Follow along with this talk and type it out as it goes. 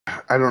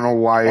I don't know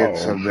why it Oh,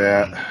 said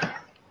that.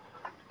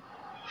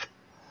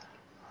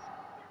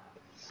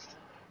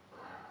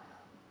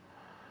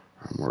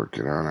 I'm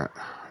working on it.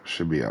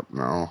 Should be up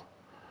now.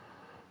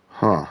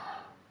 Huh.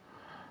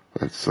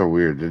 That's so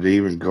weird. Did it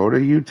even go to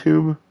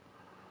YouTube?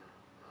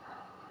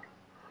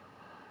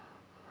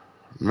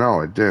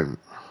 No, it didn't.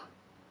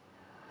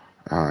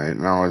 Alright,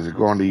 now is it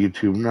going to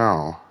YouTube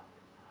now?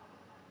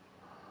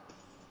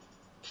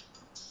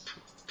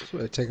 so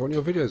they take one of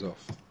your videos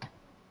off.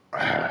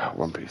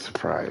 Wouldn't be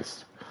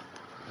surprised.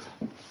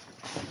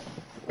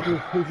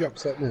 Who've you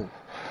upset now?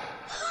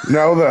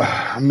 Now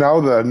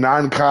the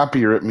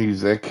non-copyright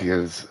music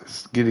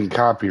is getting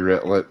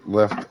copyright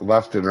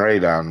left and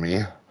right on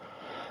me.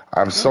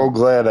 I'm so Oh,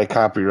 glad I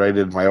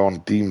copyrighted my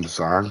own theme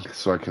song,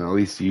 so I can at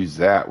least use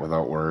that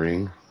without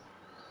worrying.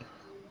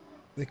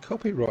 they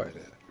copyrighted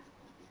it.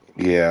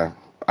 Yeah,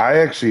 I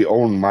actually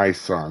own my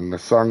song. The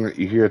song that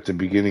you hear at the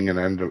beginning and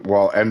end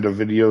of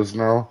videos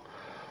now,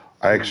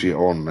 I actually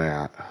own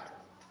that.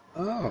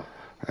 Oh,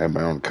 I have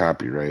my own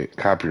copyright.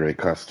 Copyright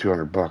costs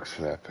 $200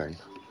 for that thing.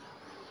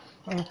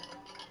 oh,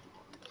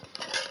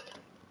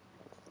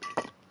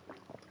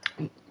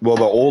 Well,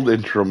 the old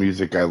intro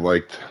music I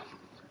liked,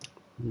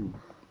 hmm.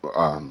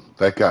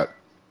 that got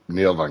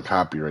nailed on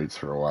copyrights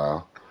for a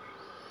while.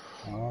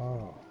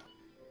 Oh.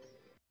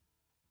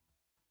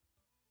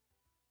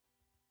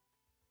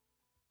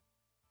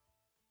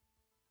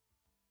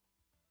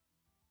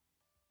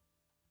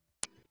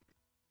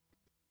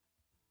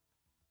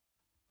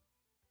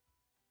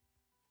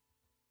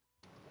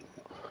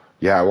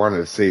 Yeah, I wanted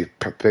to say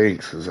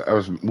thanks 'cause I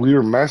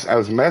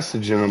was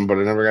messaging him, but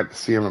I never got to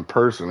see him in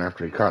person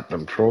after he caught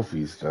them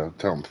trophies to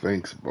tell him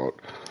thanks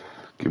about.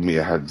 Give me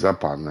a heads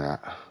up on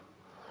that.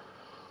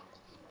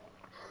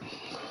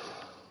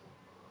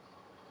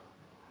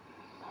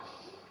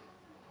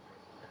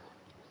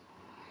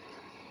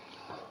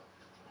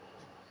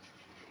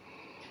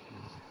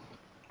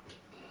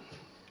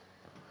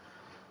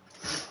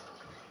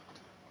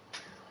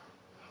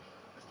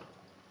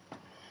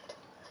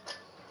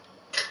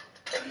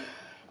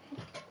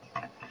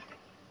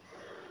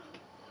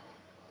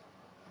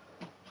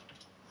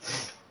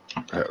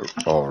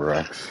 Oh,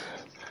 Rex.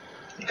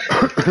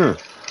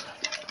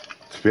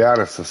 To be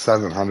honest, the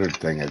 700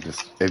 thing,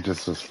 it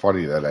just was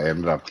funny that I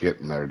ended up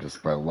getting there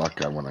just by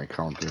luck on when I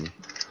counted.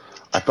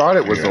 I thought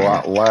it was a Yeah.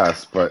 lot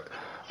less, but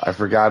I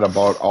forgot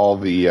about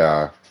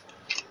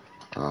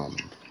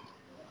um,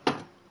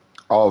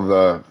 all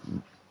the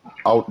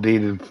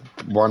outdated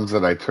ones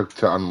that I took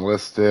to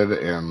unlisted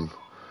and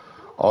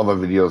all the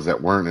videos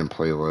that weren't in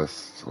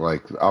playlists,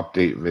 like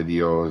update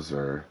videos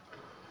or,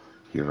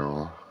 you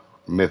know,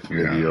 myth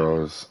Yeah.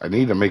 videos. I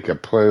need to make a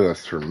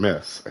playlist for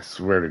myths. I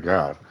swear to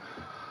God.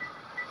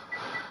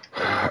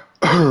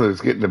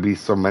 There's getting to be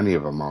so many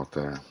of them out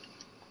there.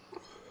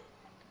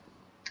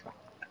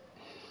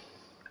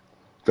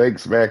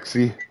 Thanks,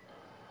 Maxie.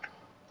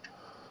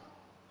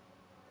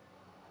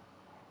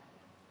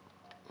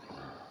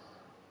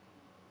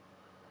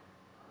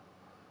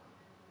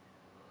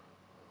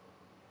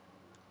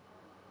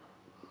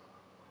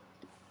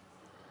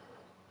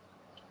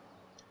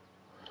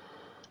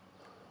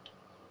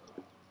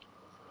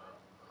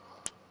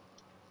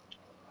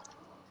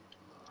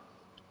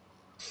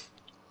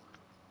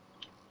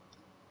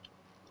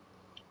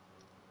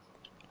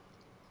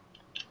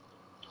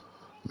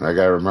 I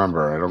gotta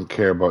remember, I don't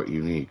care about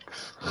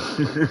uniques.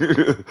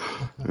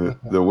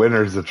 The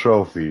winner's a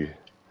trophy.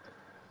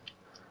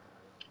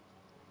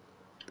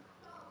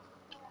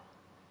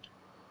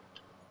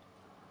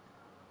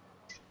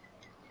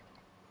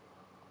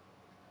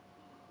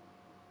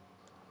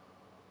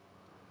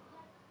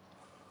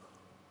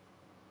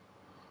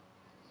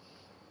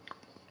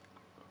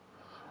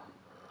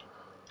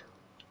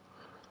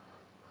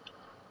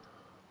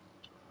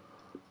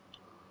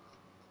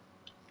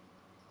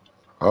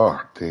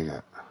 Oh, dang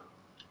it.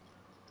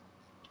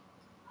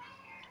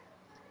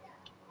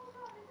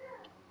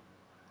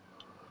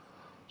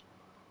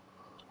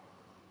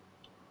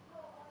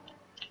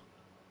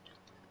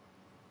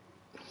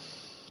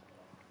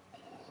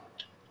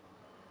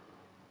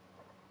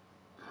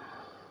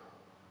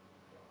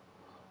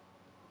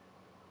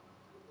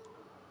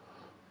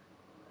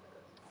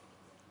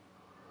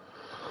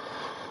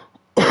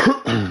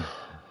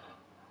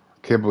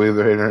 Can't believe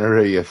there ain't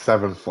already a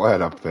 7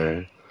 flat up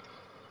there.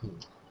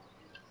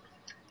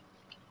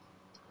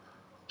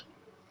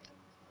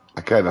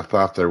 I kind of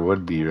thought there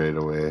would be right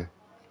away.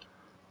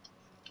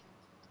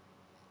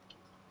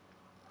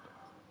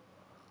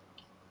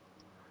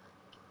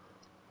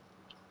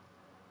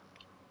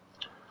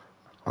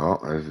 Oh,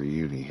 there's a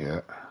uni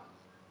hit.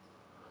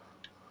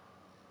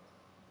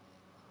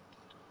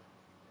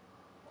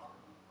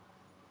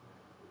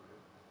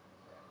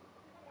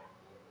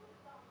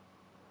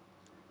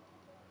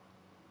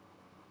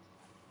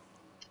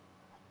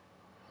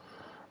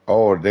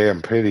 Oh,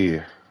 damn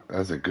pity.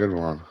 That's a good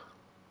one.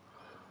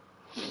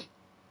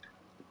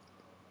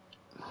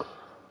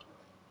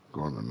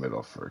 Go in the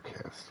middle for a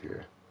cast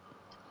here.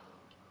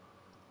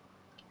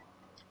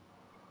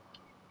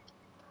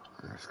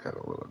 It's got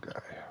a little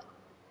guy.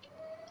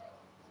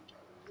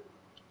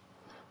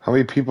 How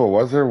many people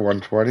was there?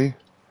 120?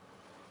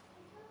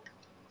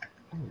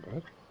 Not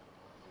bad.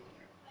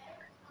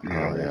 Yeah,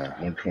 Oh, yeah.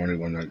 120,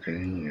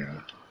 119,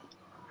 yeah.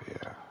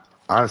 Yeah.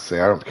 Honestly,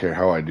 I don't care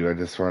how I do. I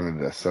just wanted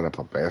to set up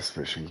a bass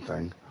fishing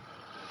thing.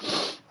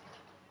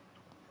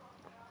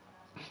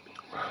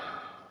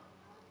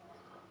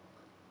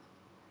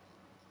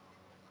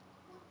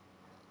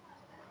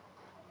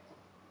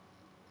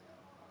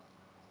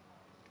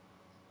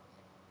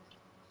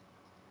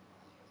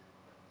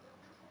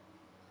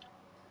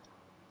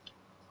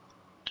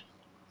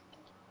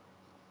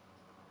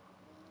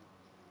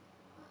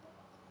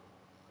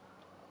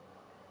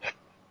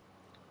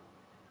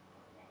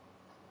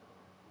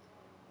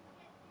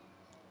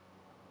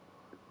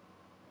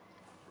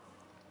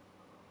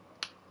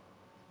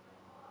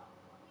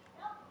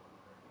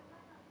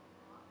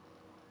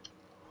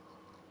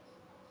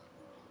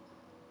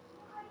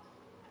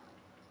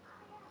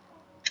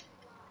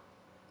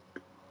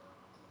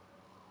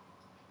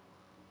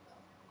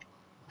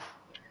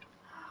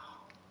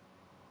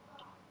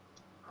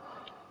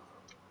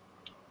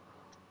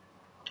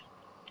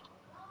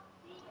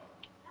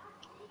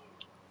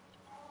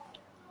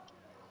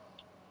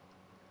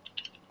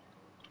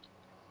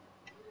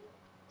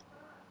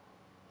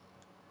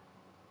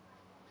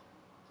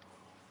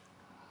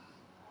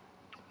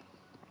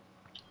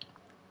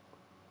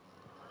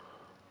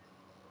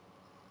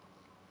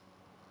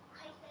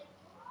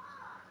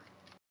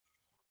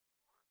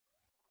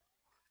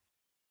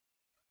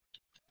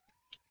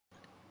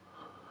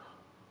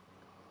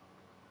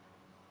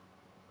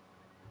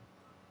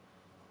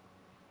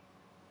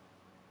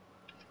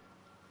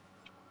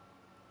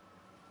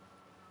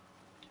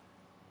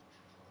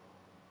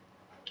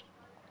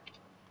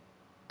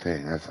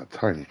 Dang, that's a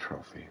tiny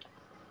trophy.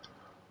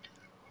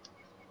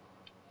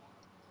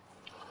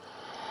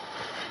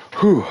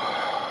 Whew.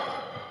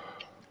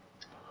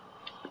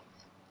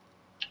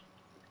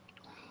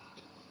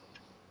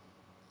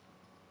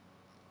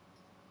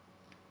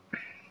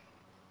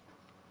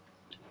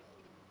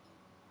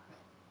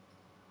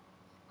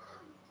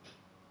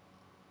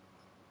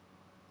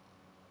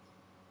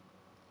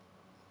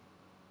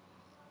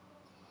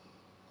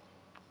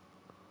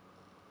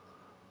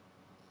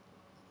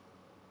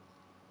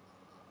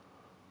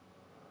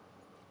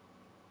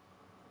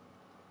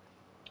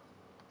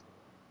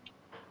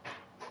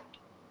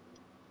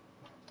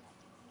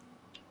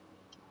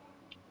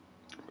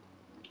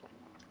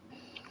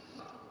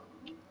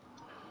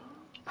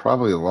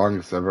 Probably the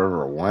longest I've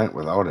ever went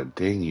without a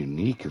dang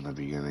unique in the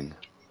beginning.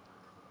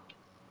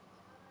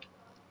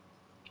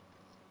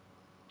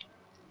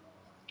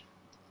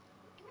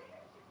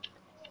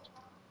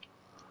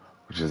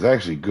 Which is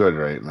actually good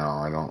right now.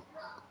 I don't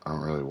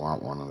really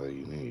want one of the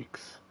uniques.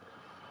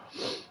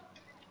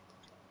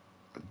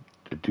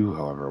 I do,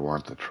 however,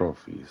 want the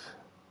trophies.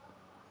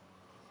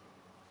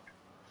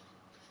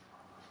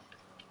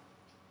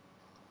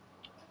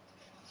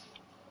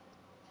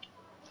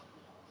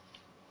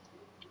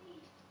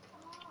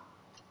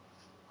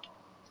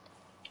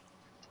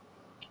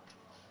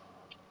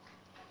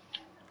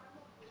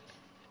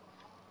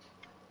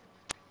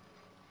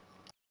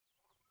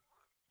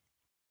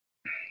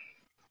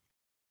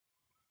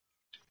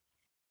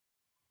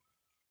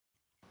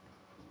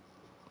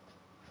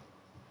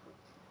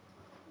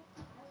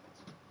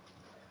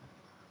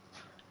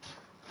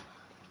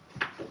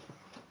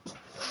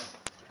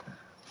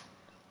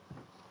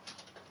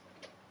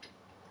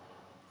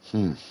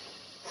 Hmm.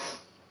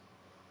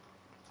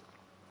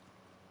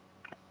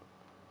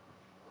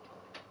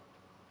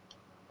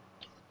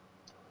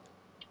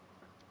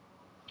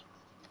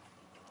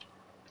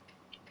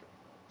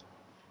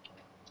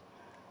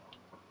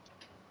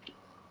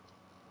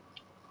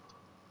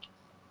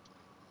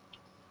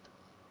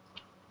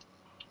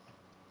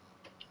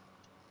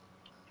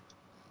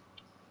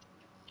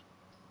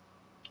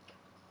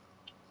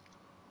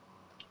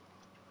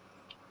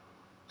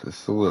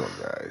 Just the little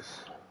guys.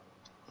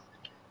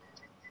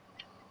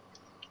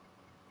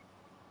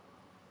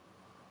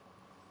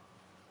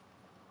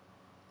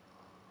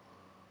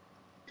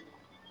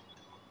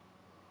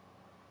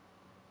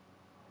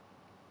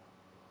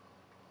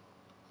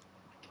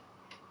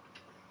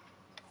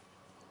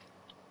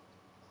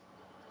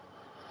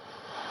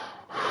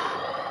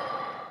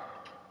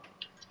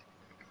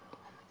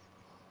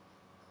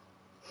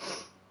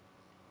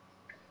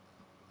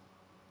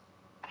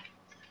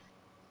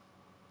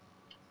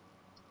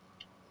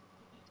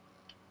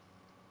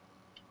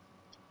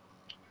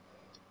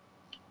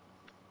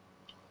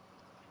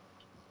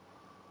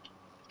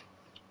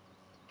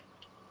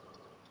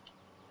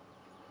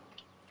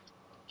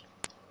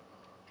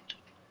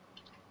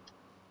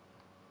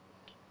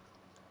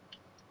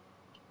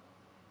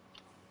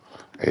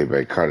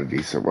 Anybody caught a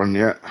decent one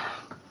yet?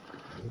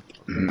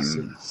 I've got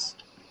 6,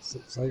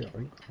 8, I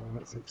think. Around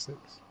that 6, 6.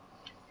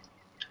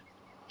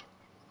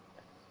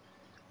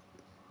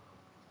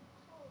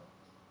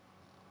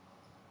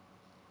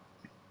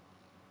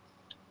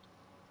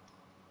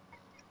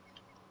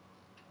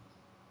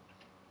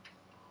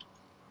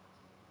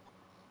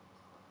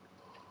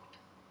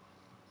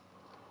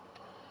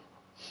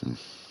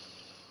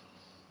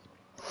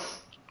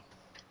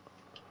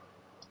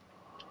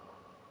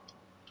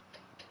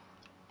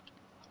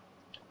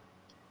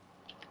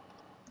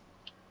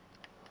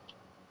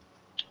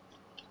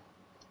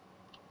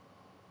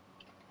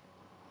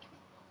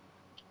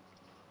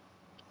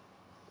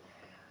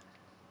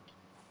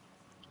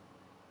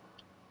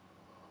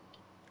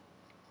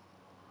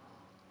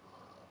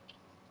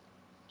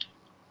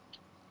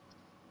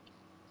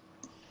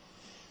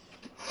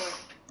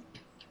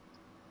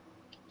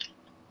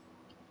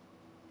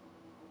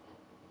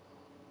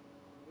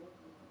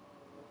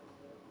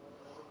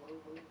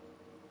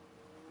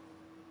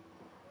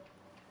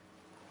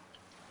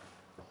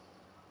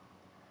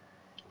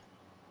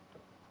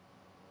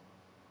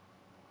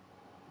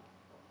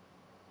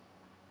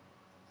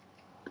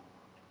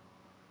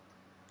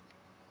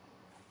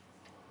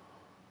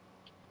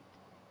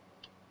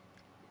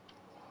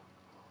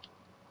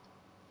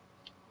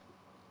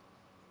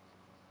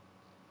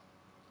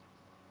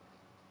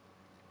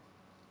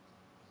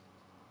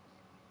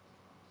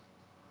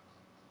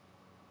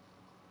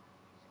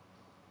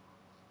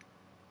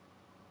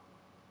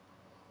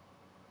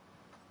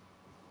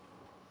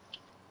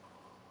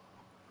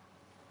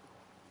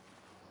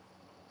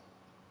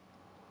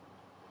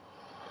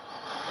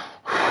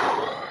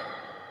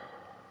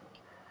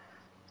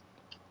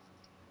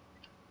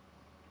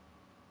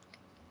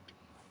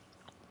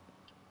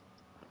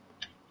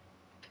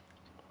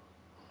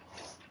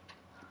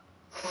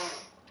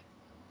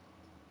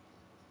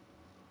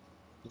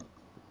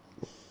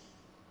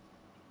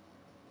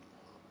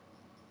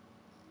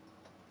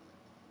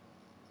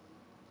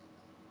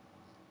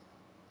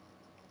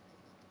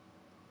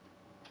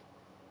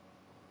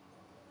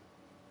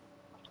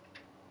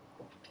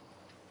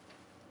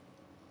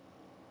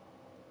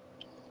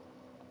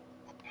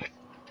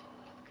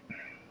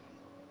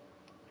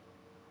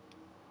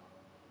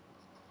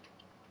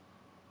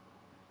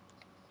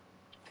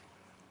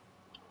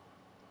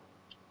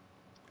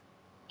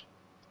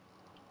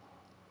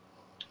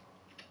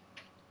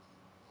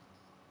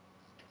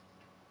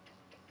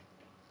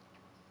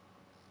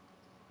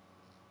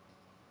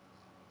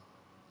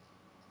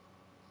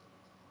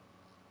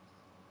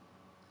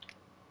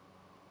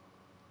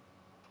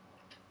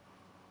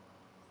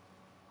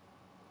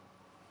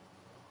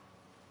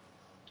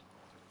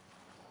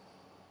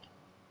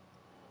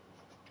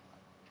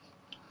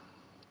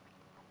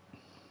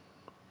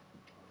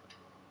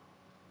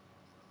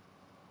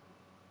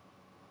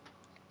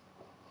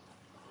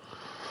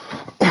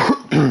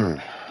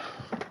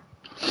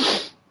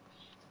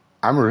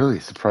 I'm really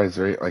surprised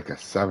there ain't like a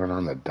 7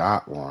 on the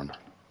dot one.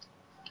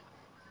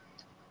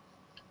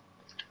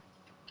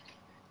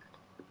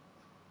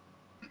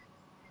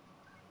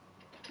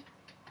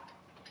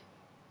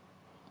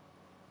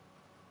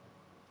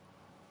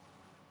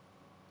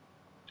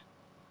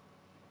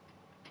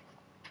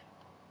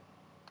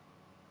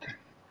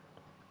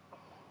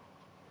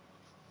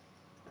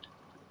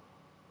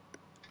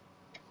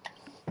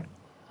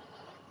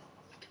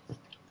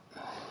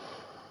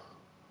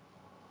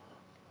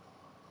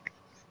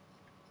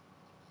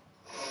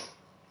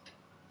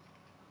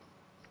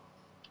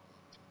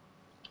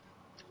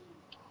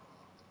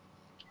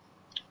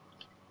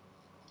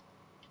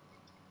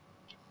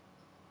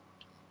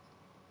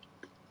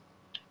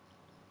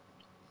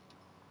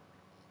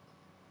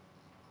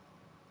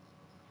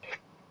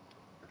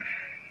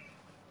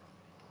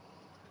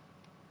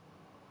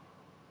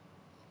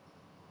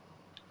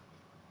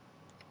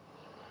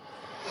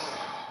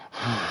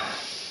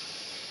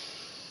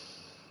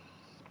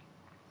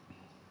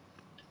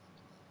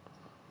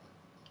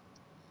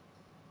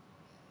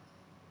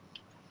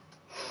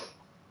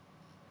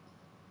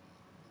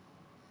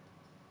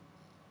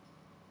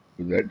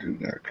 That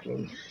dude got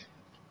close.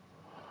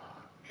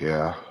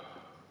 Yeah.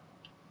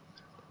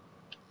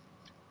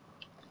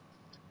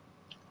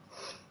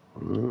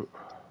 Ooh.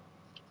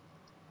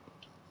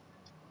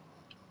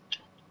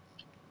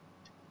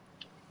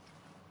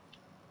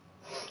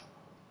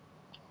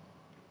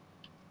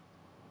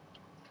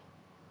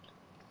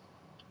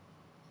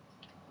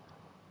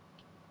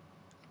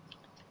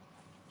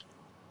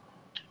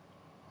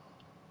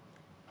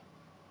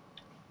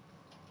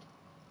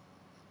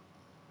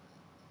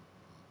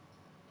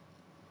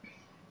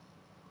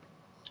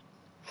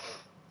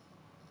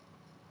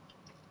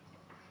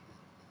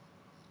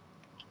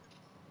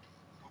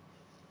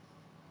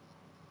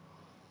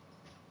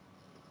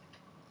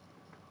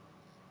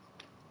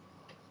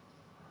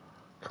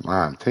 Come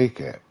on,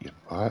 take it, you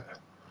butt.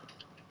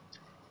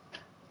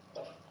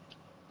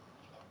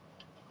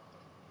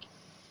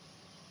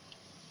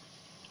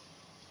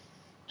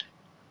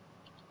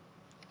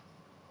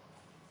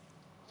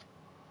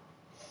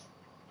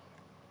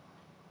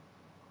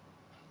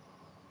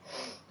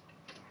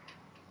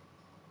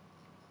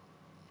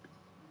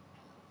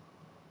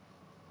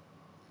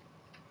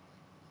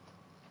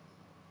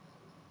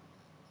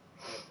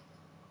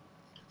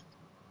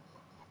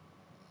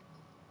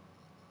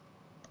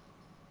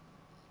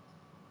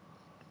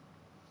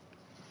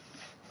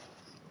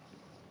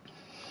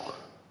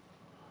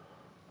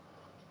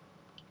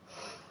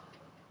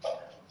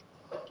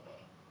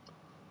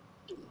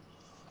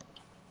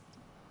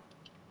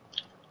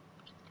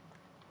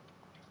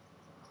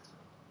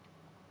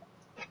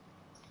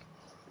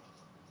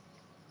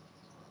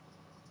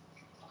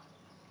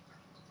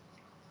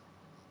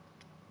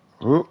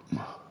 Oop.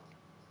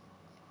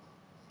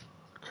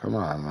 Come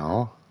on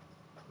now.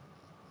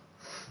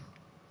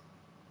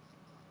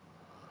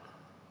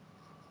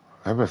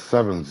 I have a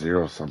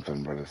 7-0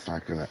 something, but it's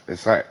not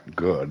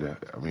good.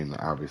 I mean,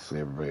 obviously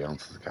everybody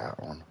else has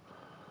got one.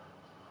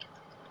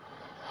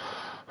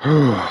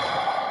 I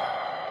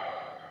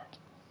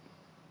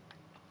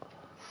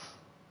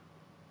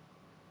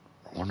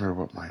wonder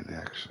what mine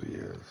actually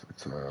is.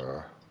 It's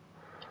a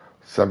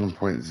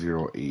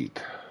 7.08.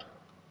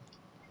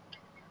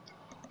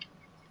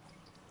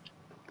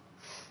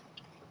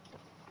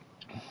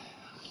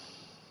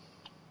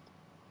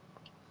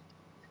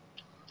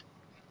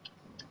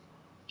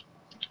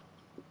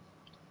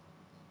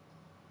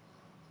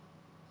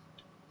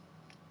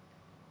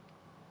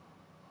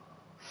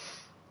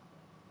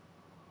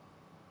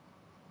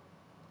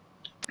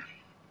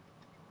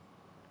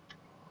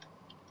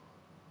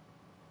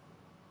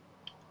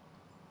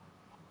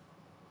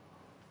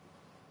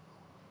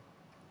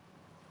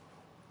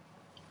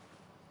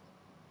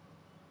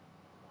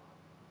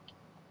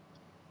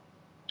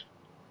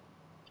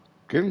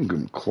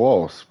 Getting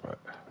close, but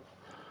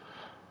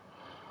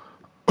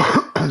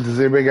does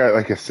anybody got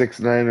like a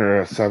 6-9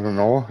 or a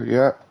 7-0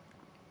 yet?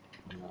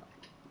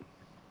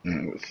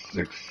 No. It was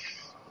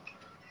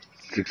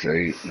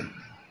 6-8.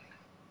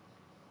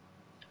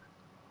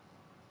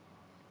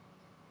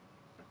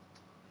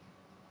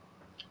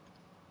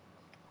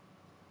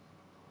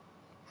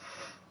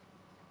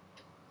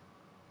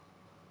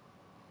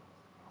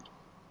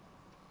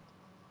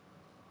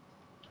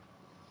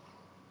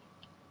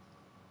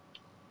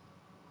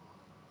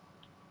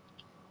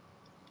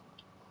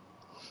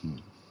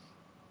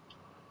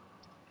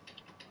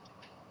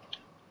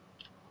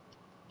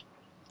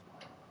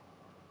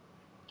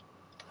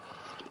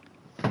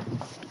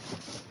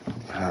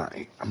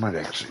 I might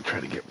actually try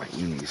to get my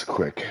unis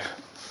quick.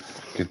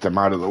 Get them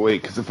out of the way,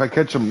 because if I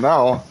catch them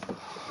now,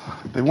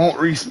 they won't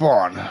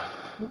respawn.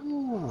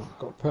 Oh,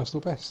 got a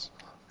personal best.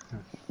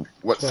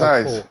 What 12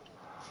 size? 4. 12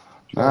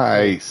 4.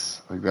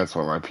 Nice. I think that's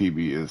what my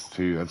PB is,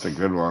 too. That's a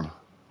good one.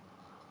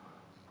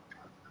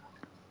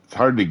 It's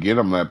hard to get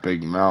them that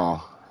big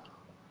now.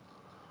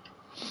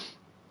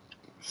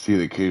 See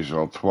the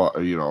occasional 12,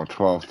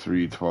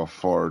 12-3,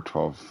 12-4,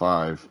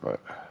 12-5, but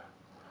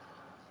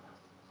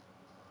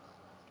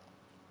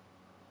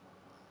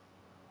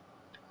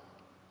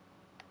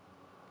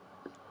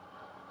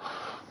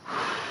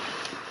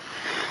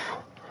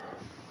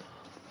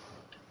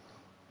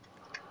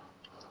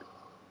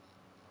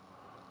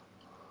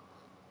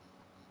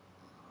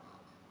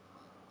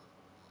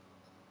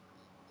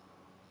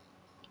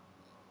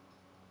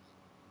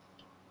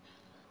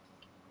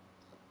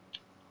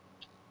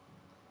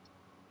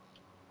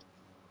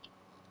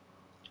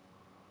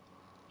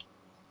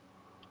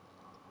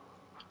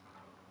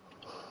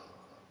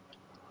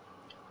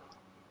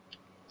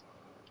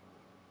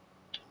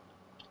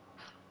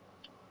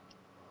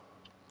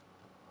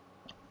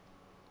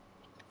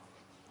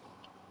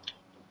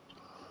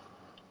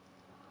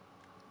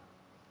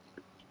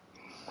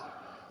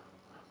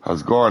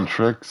How's it going,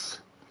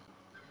 Tricks?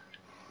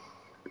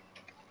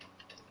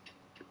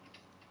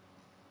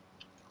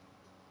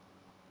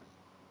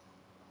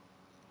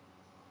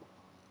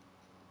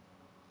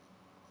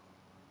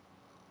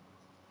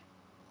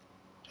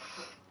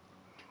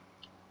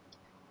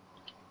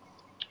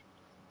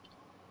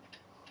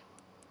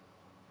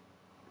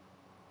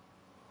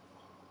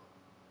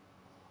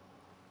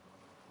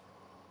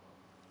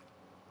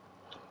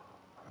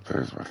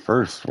 There's my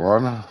first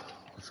one.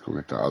 Let's go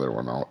get the other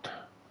one out.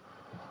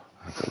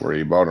 I have to worry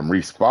about him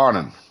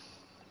respawning.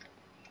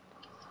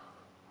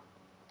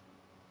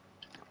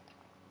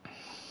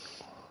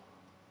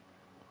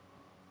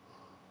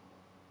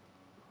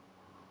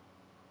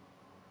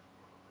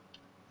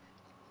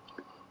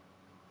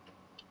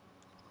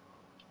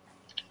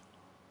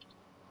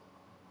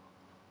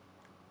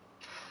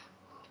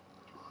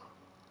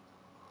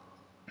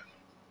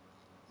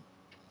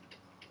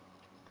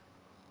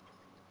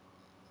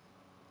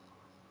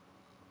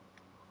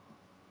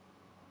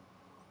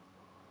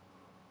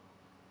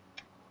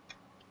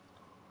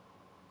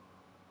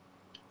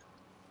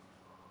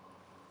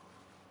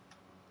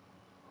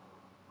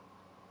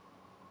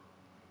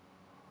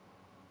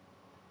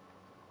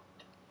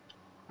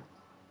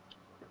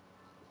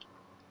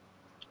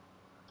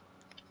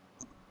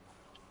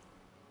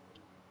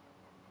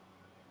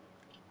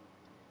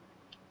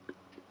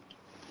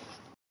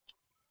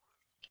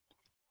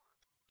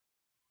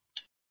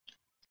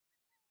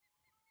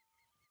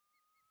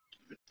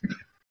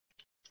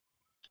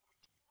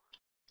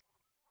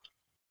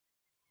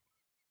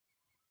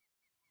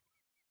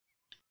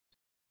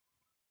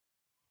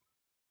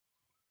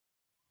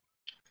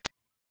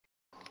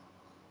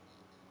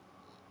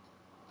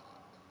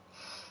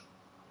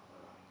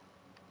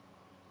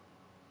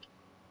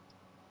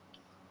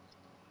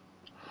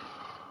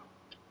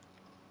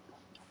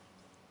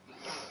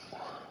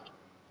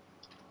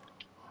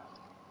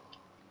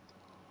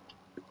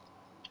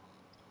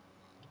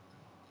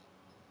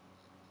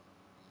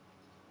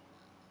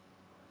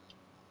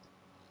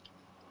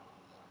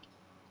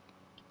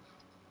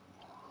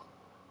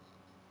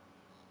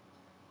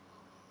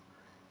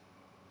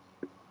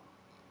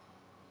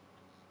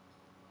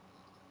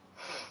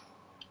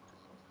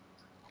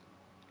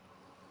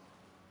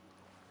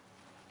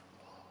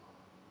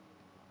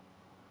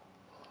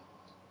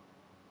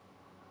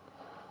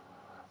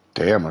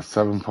 Damn, a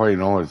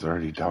 7.0 is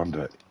already down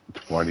to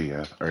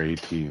 20th or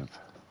 18th.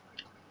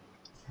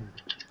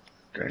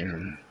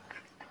 Damn.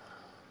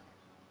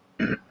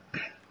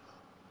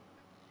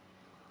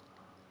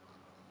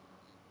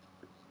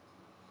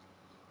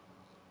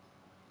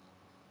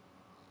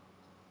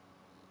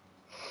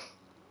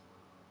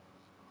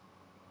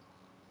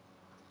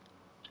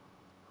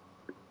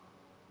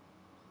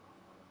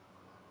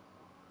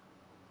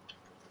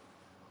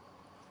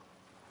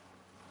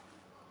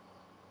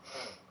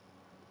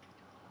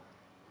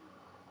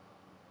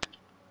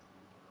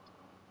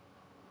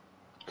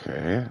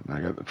 Okay, and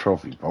I got the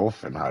trophy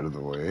bowfin out of the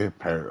way,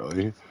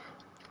 apparently.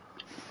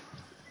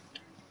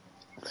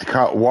 I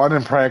caught one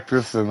in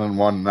practice and then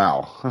one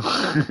now.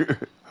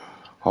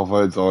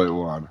 Hopefully it's only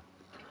one.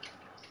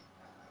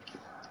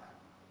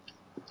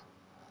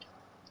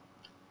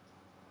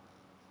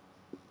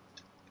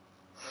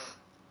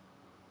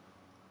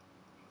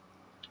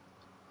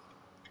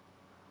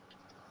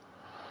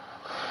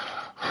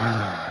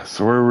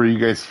 So where were you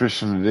guys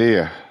fishing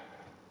today?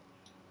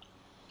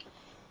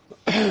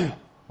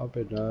 I've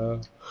been,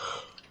 I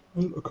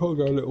can't go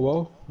a little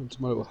while. Went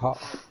to my little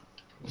hut,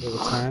 a bit of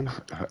a tan.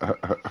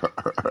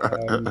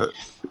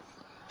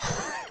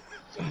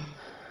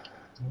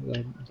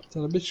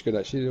 Down in Michigan,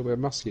 actually, a little bit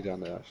musky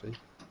down there, actually.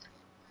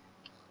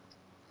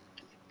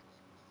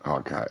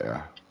 Okay,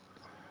 yeah.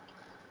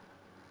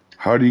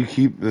 How do you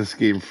keep this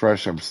game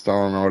fresh? I'm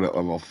stalling out at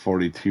level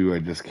 42. I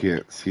just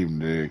can't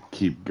seem to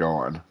keep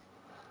going.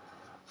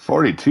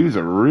 42 is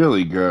a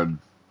really good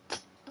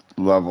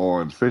level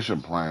in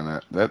Fishing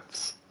Planet.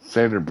 That's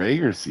Sander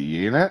Baker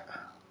Sea, ain't it?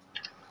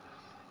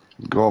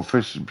 Go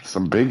fish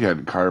some big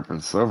head carp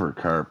and silver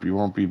carp. You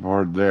won't be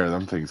bored there.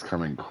 Them things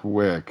coming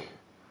quick.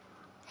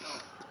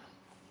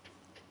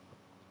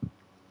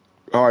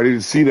 Oh, I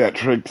didn't see that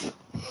trick.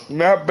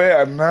 Not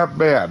bad, not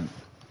bad.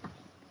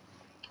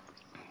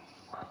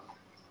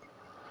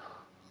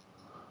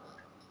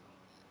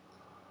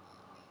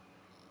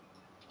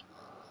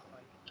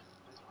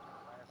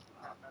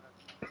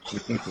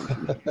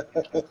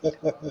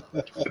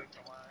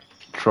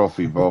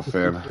 Trophy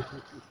bowfin.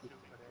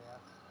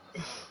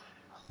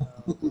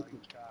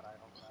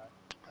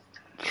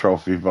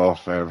 Trophy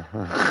bowfin.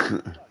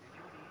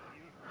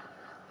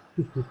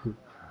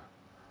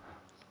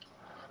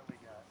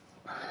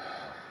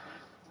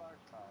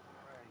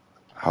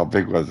 How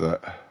big was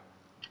it?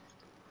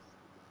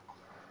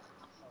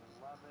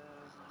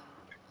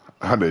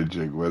 I did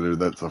jig with her.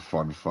 That's a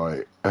fun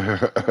fight.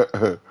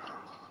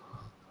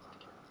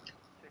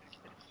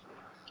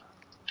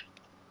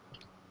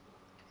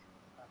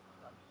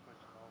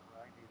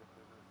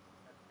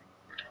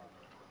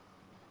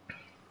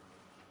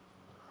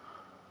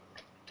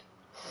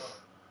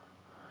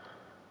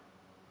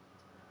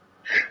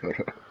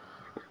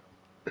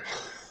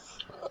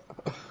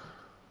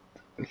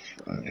 It's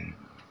funny.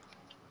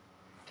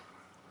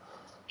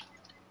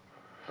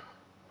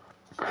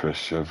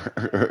 Christian.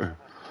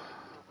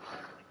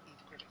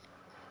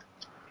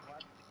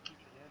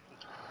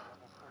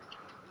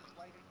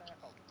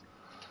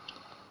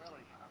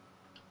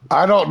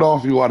 I don't know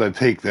if you want to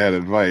take that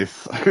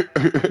advice.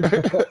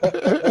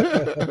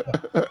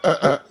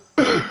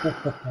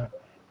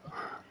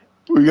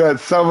 We got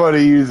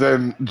somebody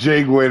using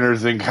jig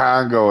winners in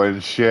Congo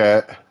and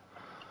shit.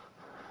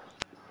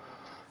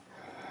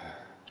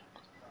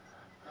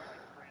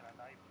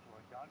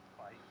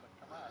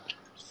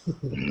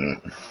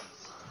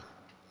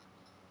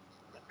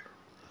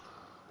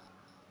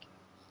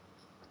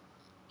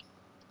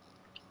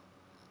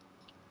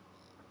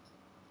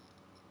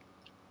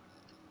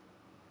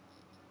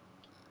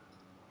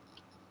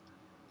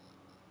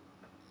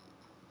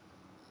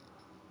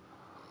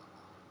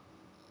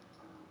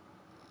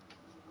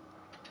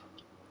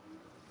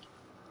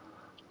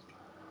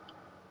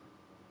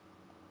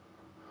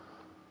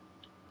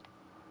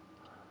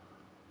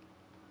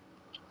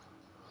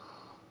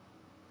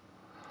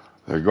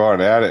 They're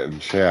going at it in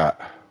chat.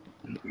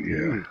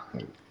 Yeah.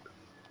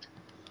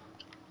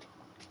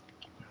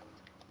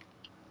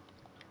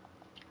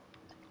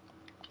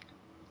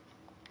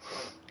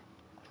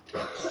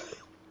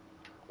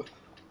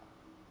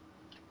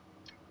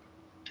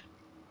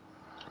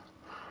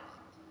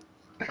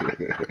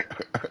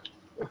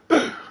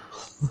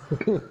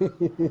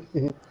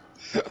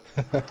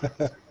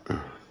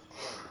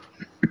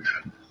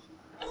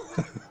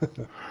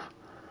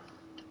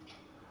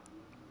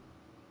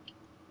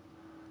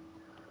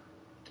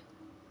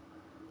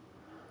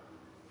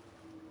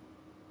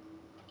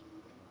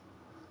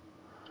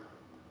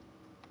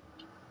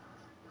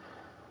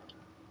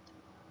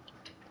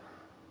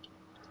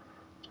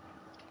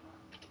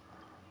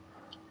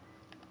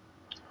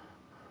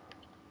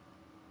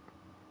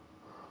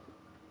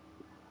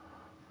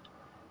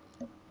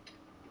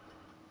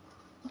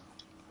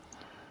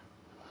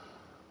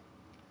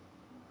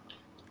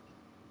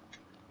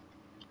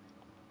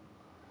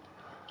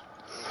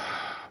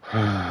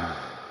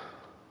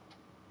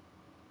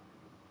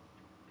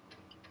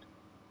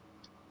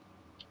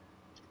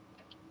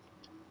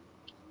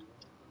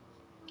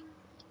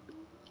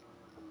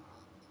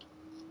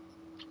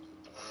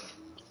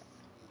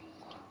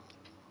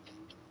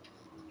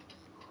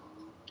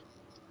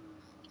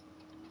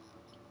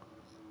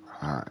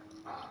 Alright.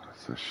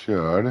 So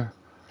should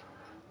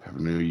have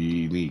no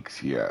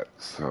uniques yet.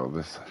 So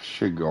this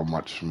should go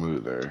much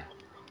smoother.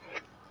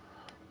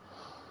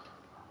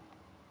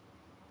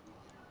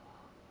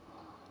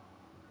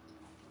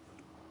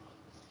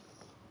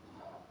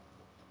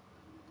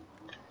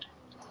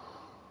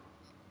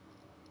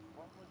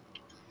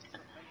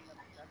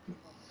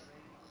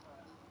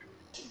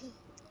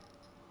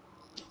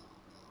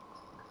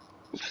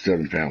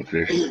 £7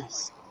 fish.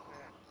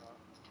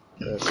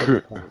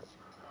 7 pounds.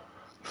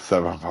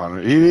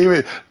 700. He didn't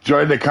even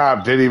join the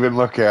comp, didn't even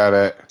look at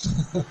it.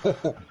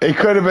 It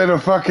could have been a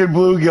fucking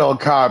bluegill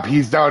comp.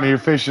 He's down here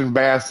fishing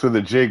bass with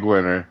a jig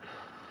winner.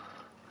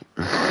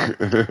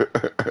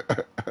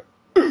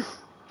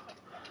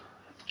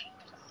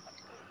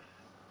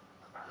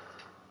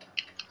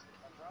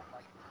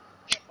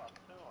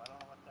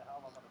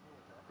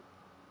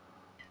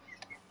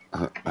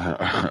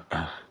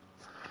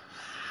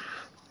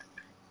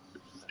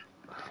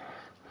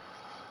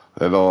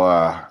 It'll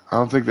I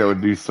don't think that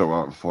would do so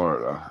well in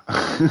Florida.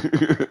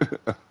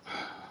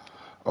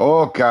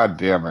 Oh god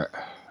damn it.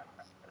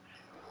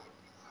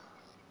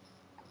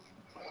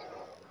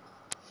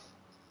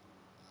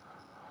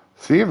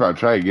 See if I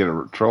try to get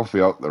a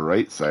trophy out the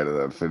right side of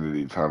the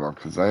infinity tunnel,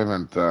 because I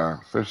haven't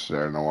fished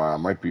there in a while. It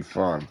might be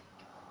fun.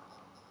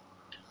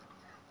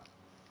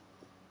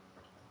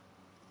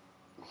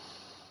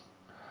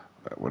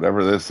 But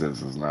whatever this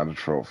is not a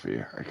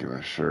trophy. I can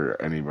assure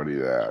anybody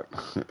that.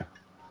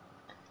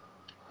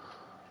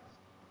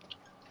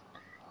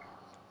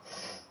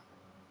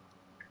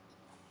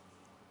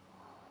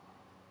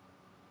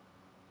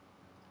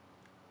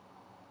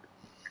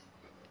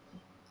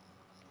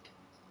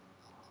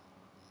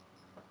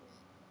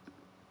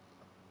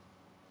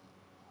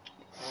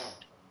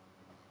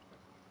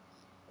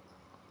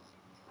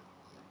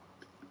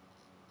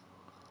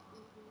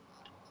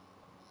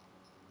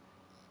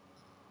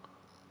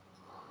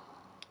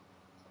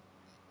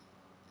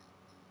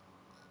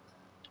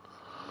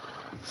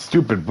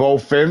 Stupid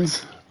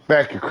bowfins.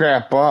 Back your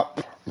crap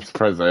up. I'm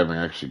surprised I haven't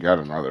actually got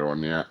another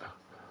one yet.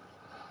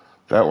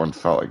 That one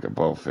felt like a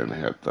bowfin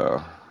hit,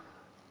 though.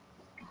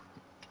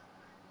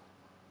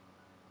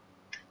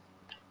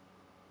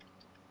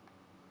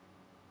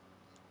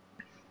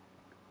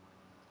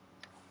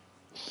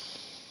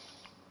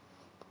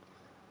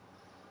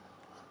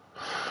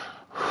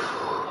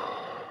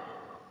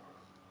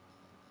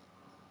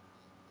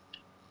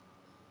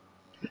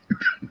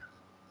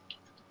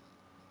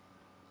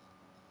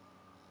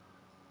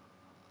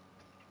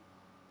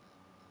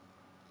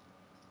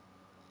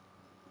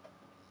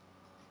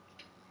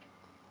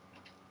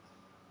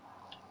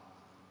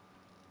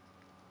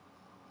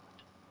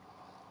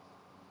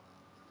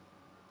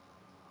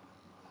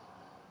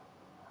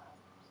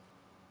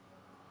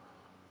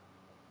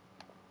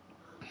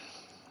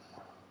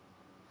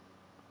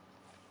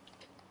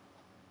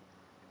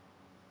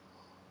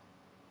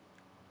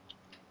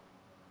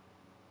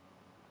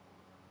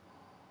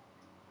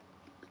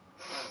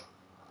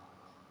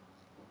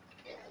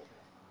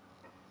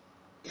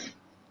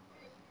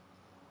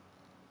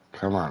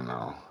 Come on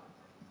now.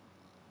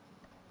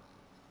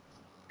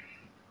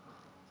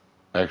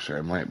 Actually,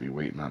 I might be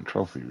waiting on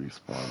trophy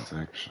respawns,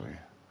 actually.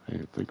 I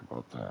didn't think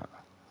about that.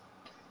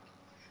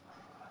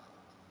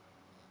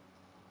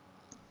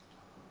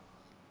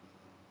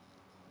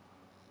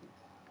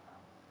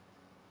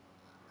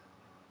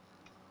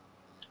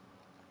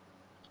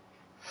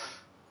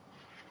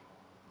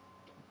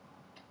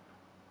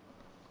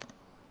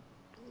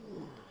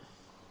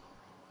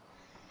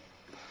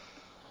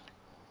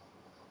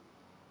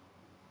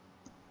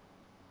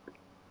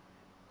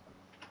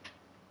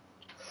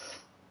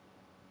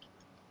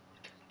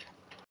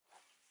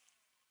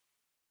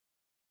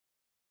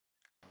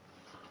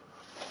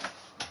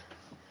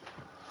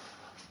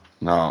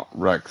 Now,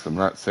 Rex, I'm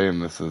not saying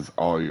this is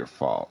all your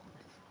fault,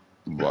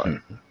 but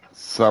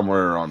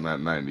somewhere around that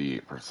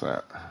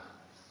 98%.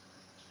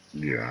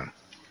 Yeah.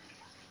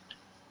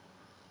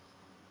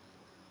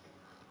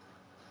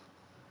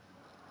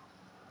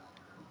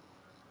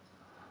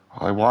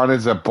 All I want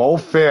is a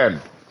bullfin.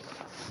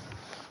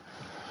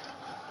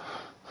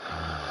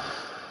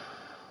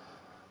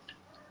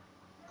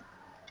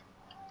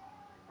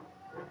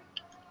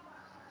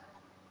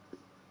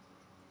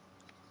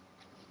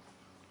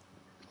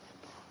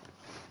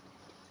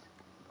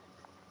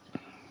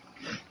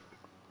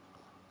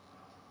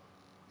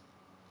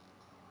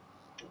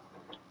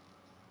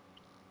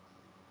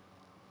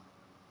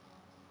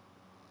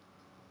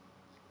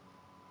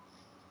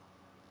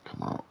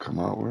 Come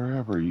out,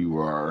 wherever you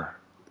are.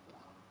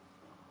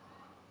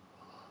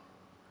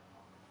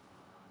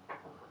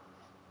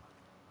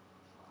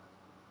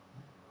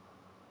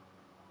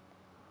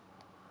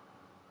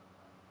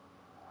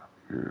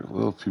 You're a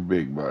little too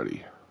big,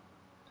 buddy.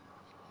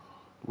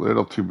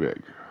 Little too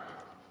big.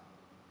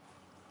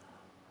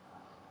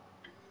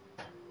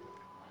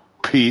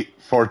 Pete,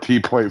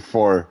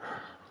 14.4.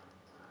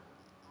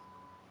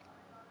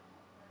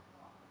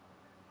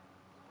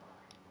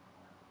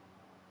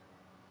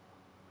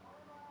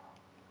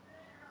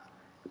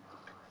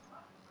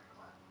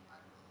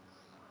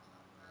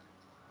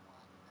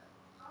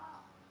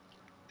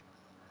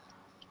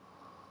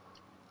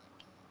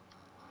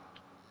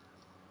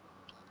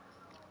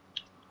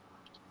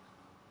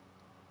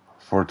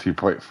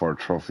 $14.4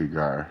 trophy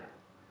guy.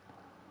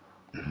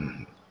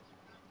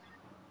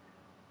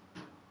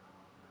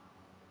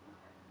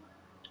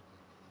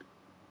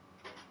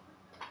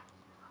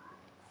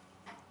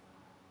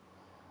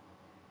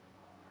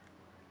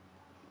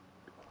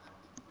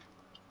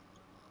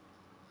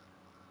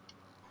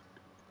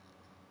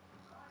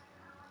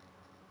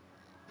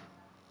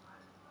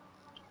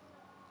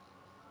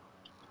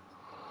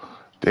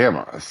 Damn,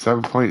 a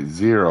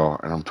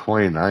 7.0 and I'm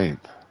 29th.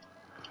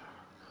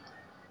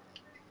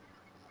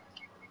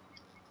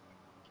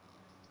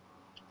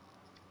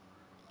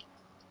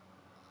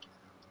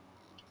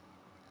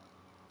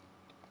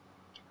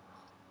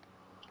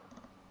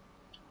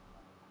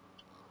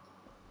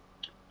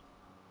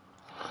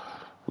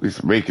 At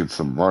least making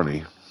some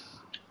money.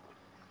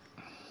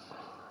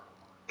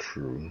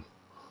 True.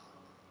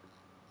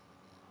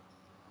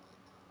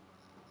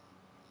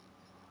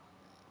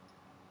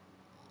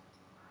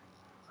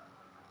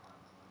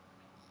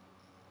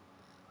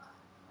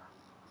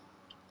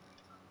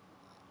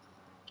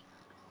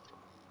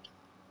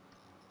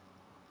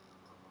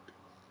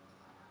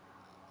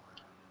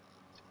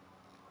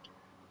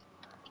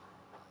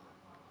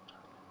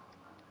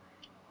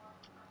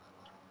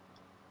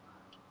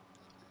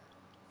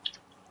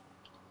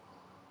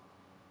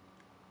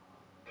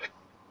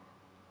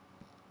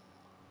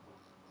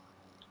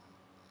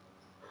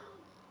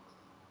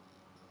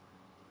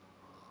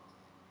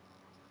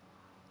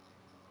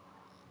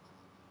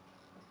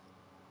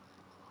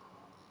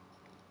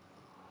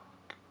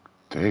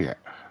 Dang it.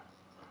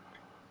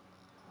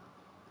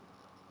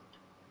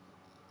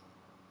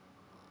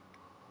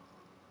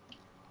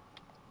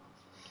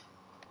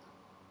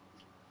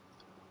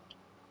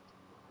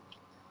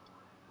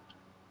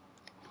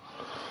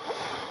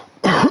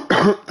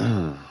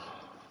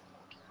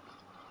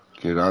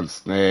 Get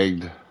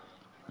unsnagged.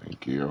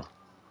 Thank you.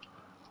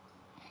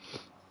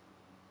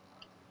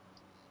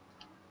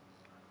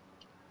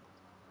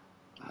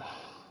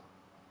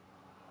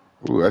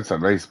 Ooh, that's a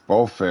nice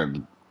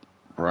bullfin,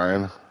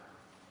 Brian.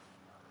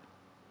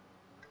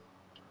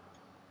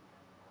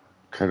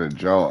 Kind of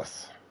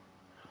jealous.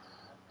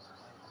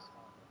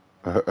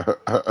 Did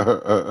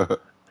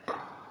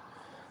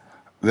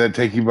that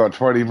take you about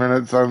 20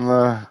 minutes on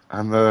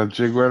the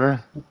jig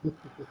winner?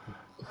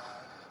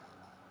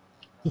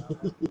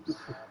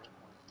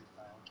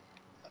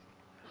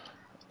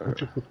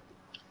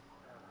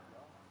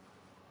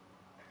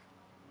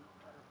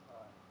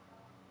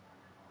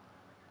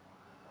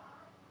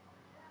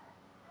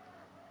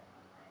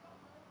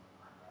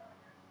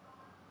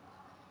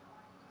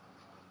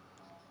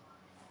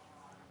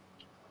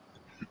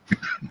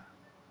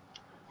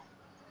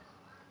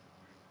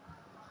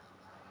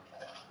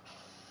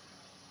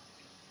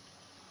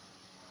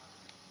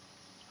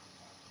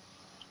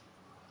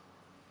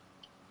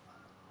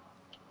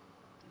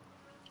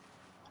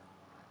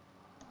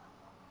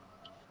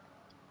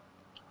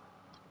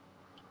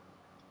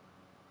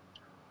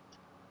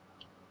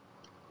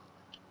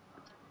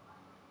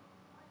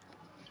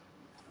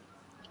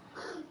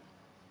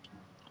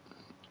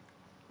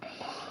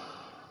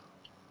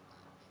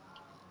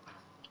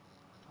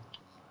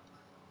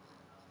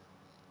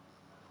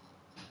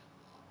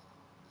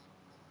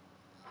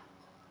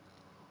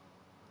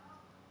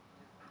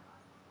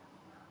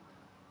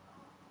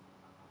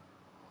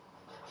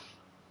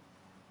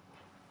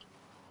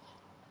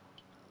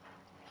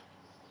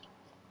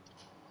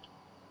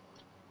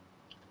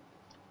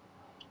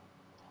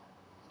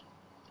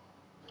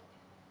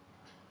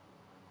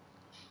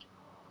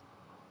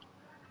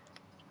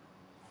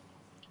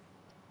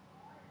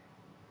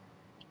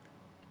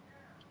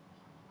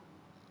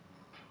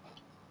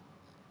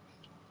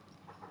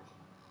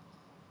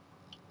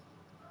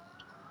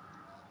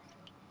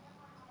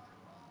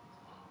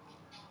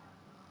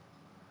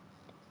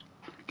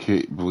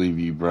 Can't believe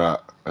you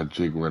brought a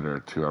jig winner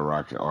to a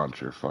rocket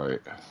launcher fight.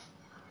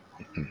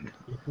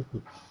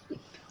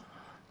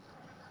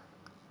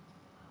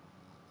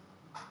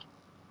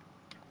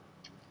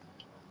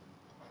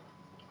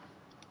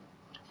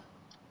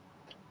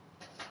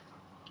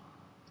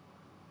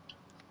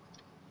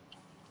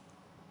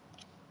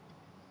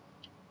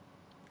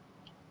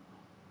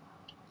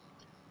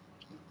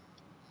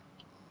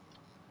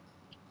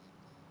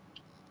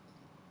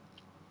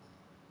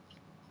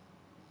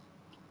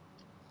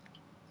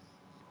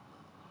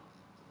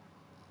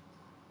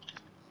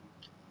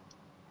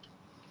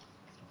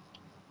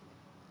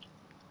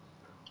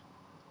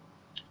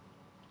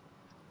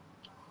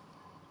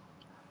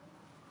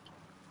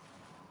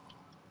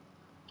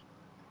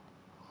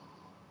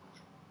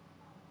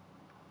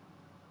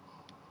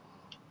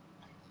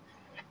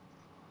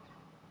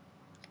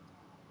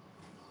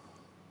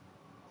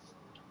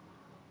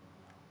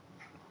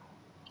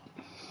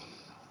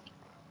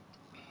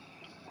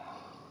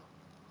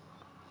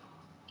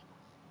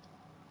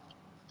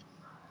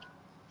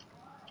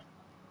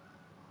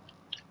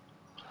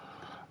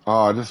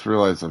 Oh, I just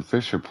realized on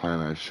Fisher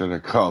Planet I should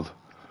have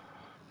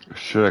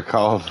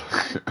called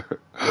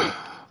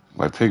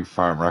my pig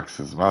farm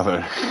Rex's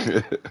mother.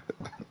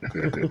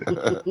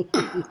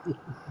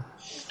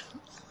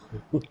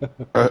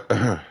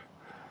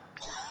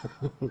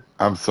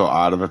 I'm so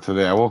out of it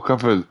today. I woke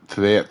up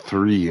today at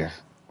 3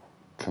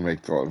 to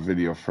make the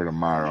video for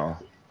tomorrow.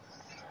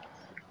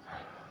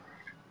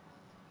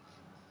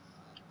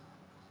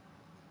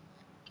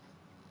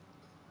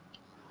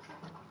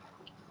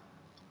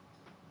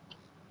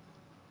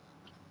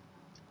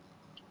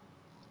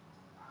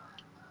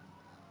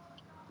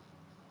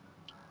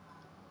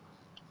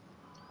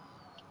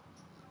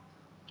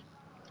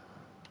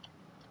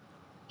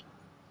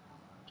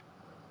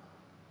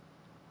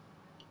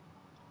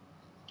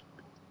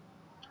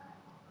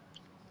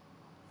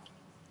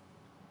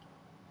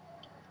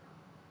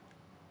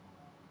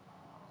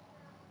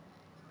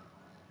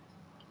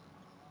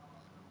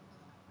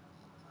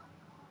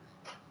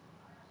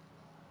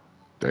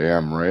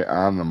 Damn, right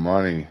on the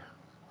money.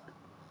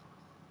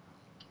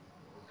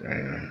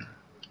 Damn.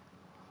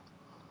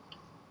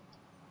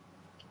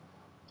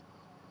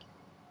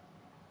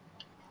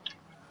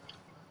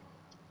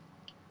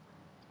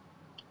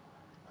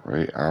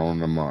 Right on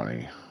the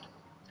money.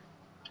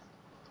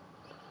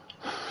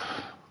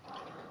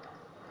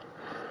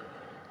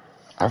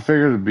 I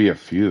figured it'd be a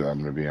few of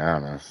them, to be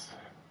honest.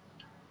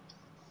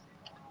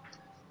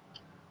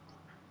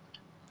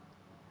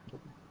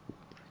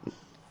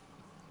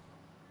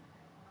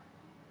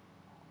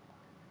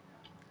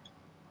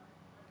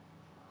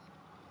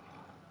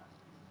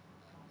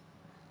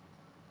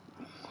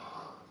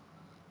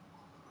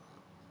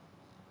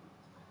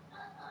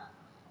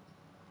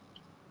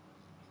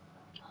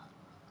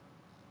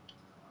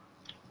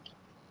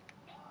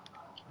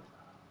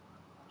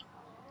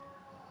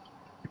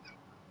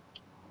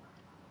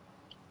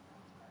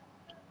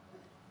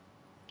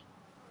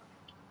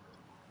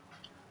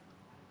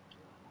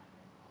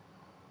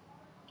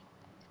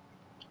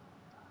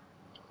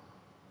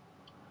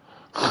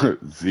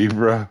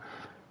 Zebra.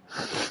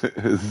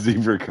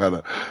 Zebra got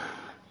a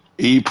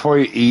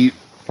 8.8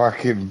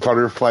 fucking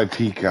butterfly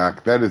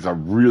peacock. That is a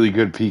really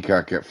good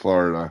peacock at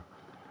Florida.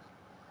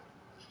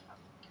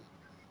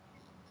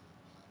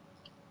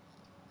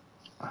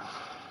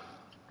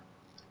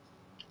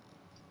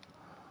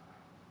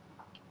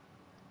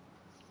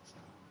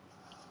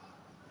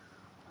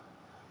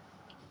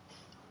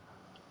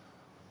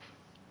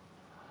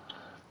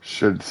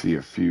 Should see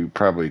a few,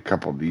 probably a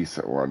couple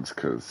decent ones,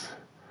 because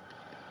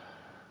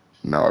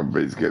now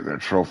everybody's getting their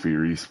trophy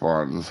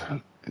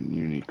respawns and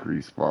unique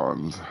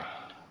respawns.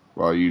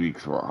 Well,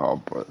 uniques won't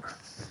help, but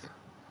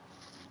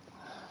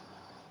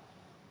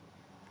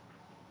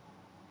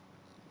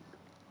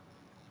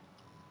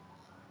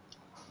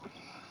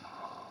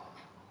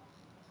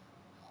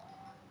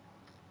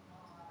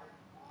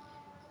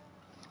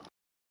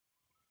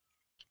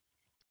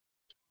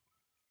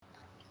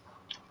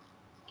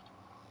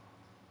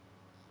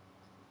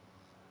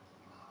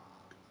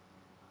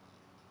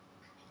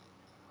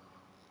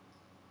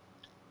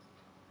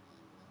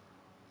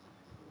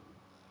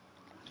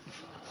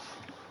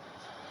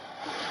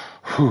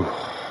whew.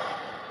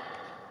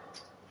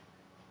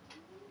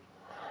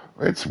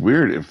 It's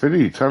weird.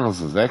 Infinity Tunnels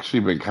has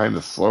actually been kind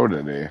of slow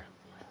today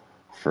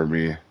for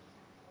me,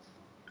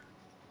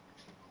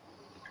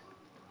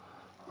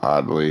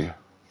 oddly.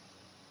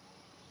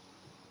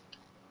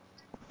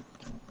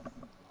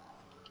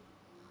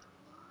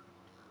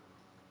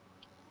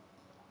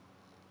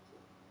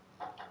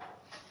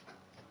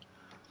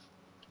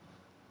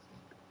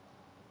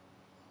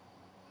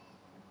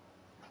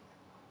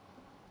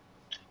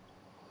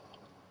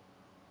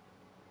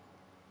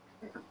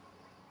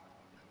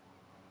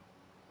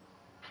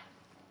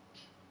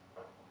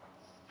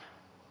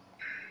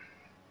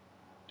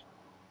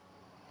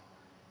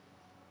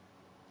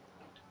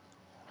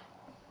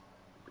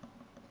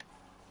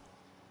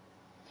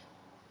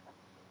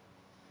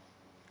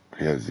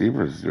 Yeah,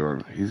 Zebra's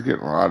doing. He's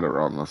getting a lot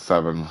around the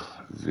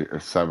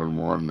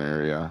 7-1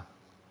 area.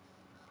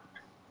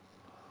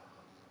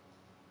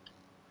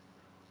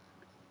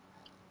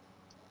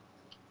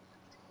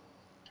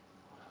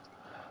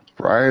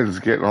 Brian's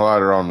getting a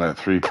lot around that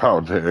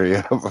 3-pound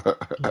area.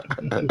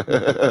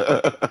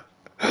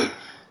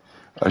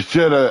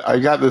 I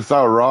got this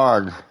out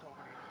wrong.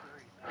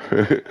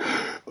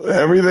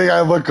 Everything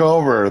I look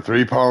over,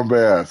 3-pound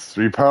bass,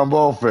 3-pound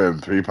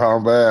bowfin,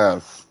 3-pound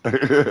bass.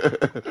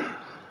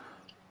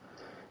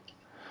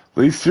 At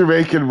least you're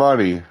making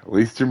money. At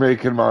least you're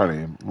making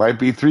money. Might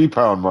be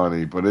 3-pound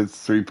money, but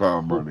it's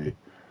 3-pound money.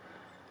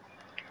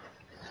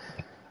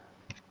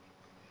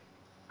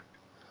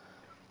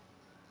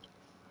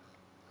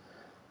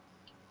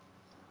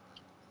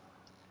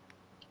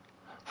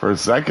 For a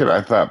second, I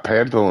thought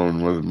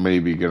Pantaloon was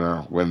maybe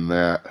gonna win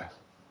that.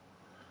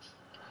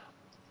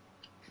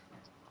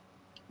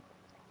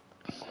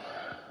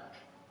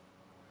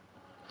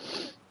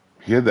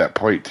 He had that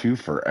 .2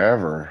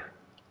 forever.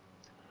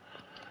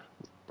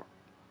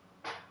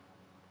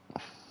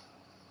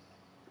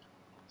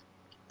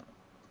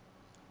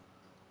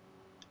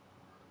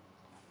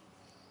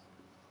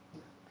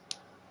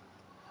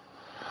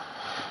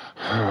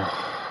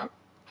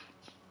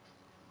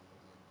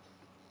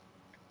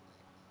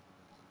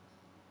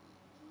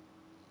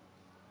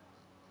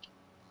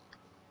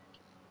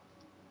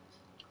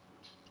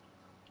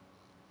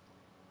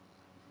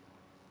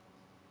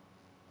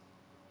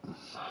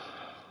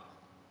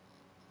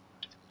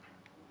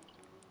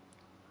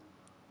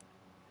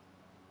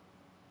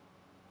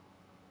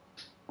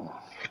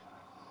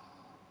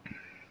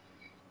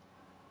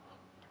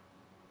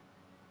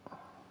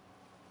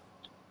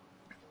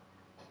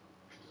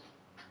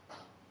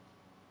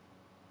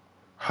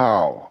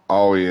 How?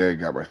 Oh yeah, I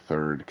got my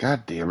third.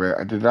 God damn it!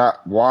 I did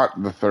not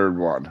want the third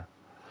one.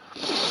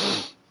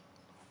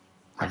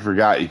 I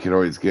forgot you can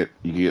always get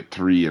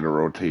 3 in a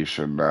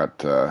rotation, not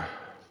 2.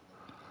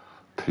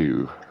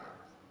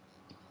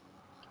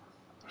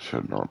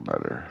 Should have known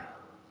better.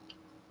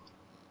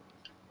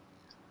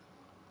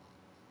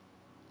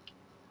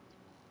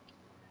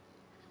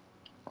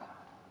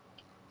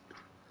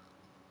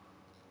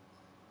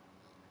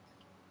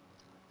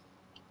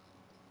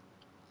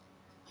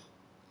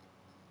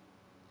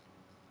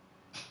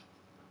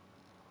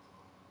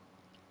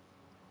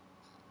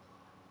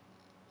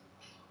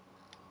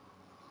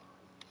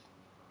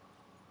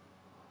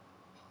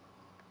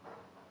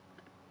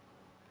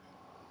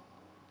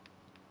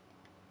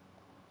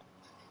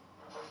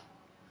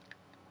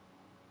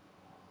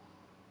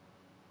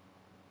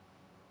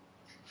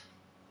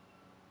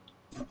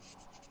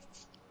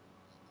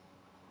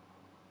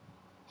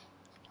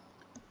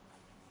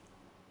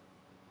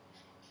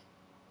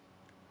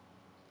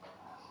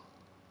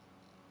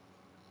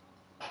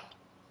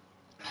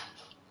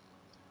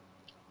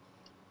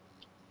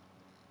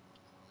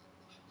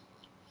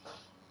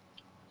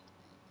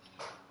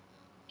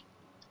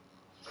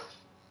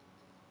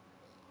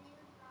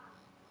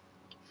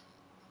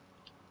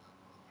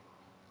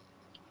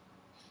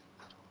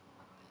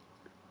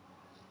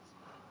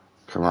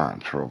 Come on,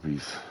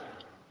 trophies.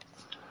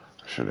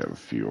 I should have a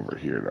few over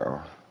here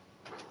now.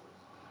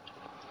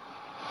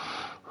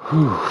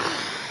 Whew.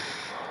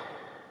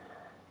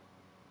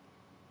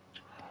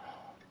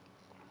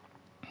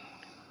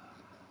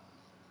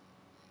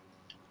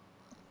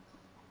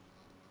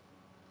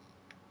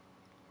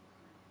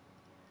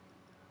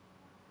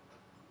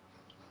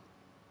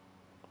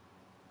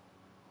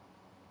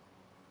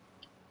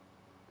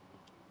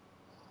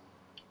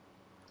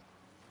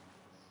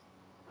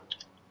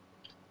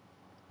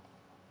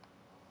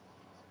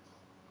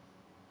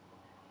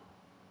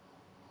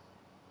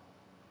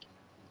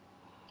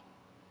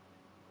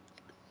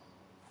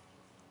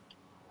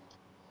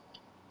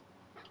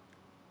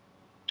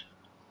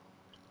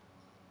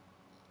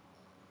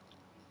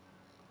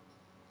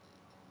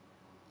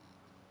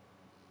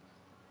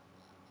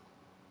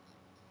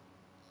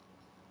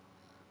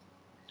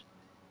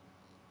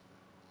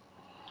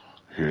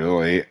 You're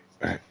late.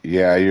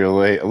 Yeah, you're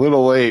late. A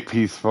little late,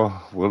 peaceful.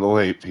 A little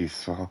late,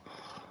 peaceful.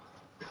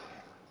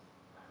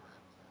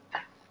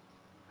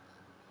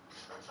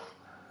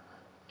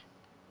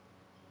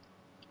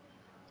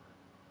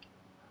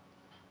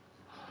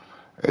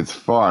 It's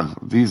fun.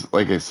 These,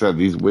 like I said,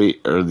 these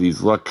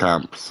luck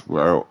comps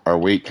are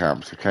weight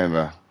comps. Are kind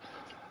of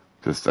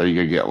just, are you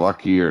gonna get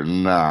lucky or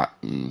not?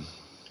 And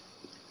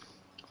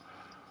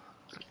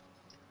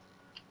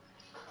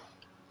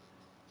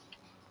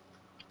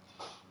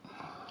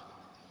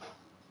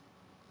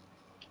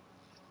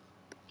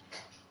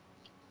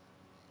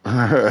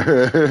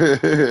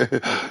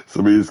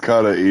somebody's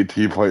caught an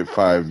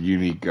 18.5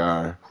 unique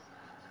gar.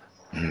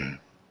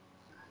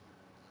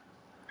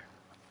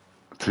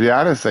 To be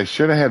honest, I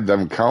should have had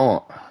them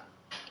count.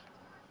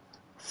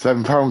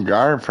 7-pound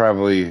gar,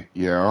 probably.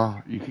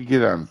 You could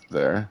get on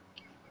there.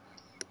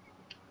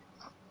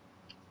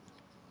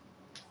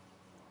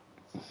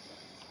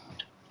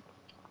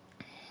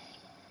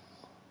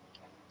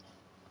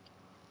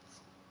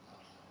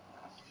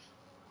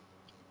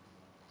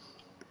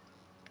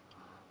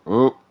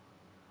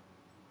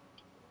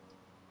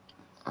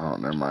 Oh,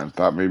 never mind.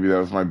 Thought maybe that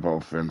was my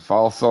bowfin.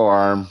 False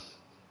alarm.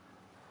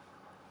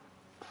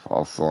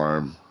 False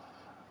alarm.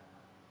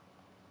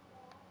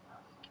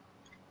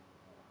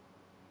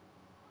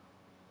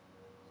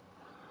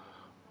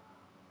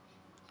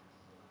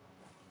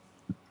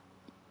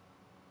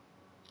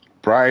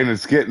 Brian,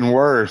 it's getting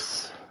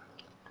worse.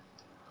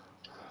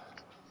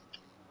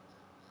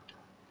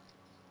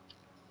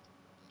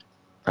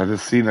 I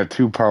just seen a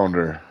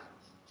 2-pounder.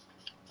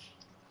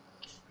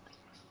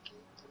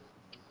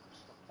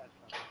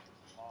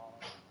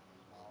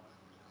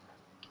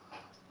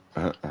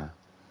 Uh-uh.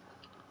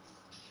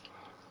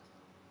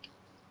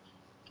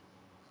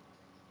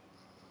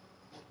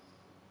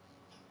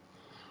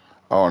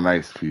 Oh,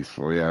 nice,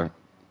 peaceful. Yeah.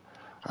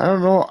 I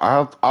don't know.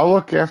 I'll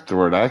look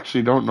afterward. I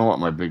actually don't know what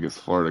my biggest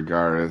Florida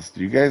gar is.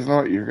 Do you guys know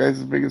what your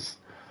guys' biggest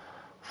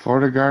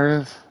Florida gar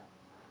is?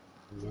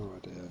 No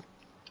idea.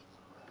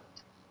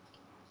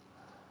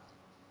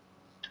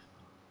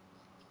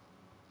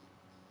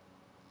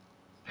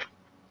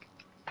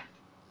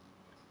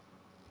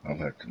 I'll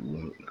have to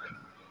look.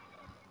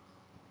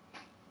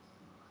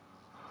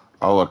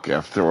 I'll look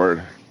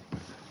afterward.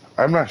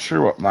 I'm not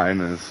sure what mine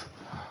is.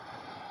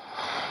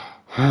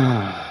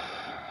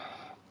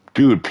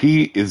 Dude,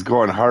 Pete is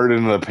going hard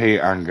into the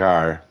paint on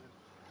Gar.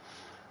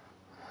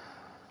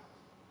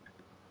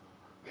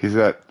 He's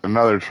at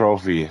another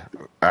trophy.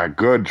 A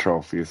good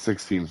trophy, a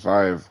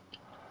 16.5.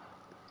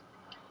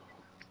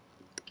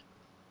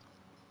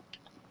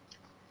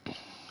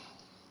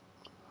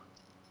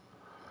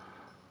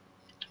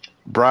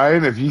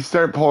 Brian, if you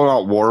start pulling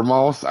out War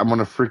Mouse, I'm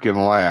gonna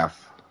freaking laugh.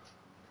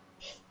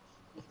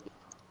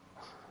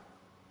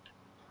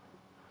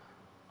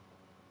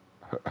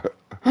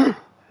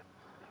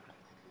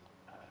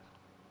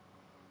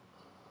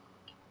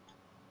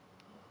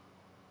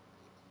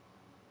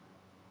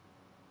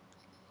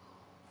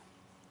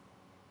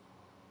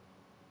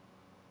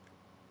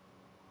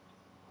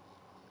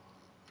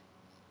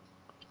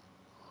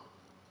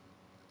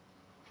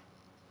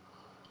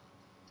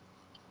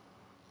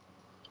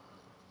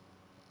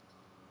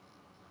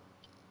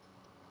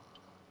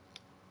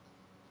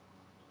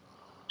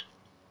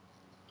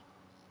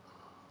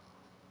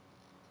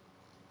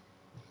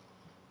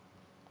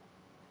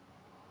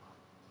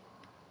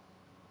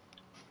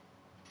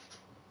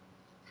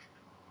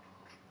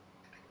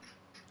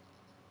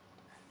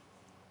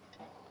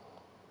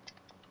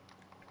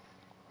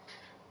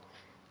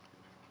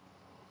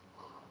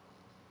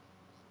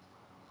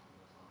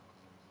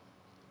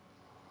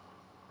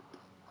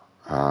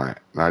 Alright,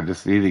 I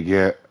just need to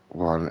get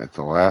one at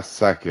the last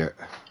second.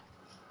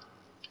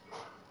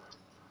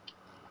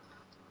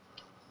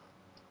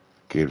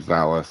 Gabe's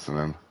not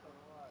listening.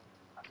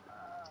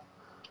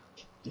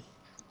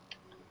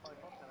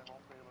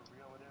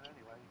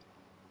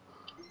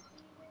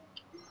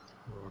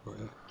 Oh, I got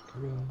you.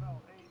 Come here.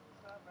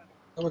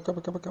 Come on, come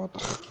on, come on, come on.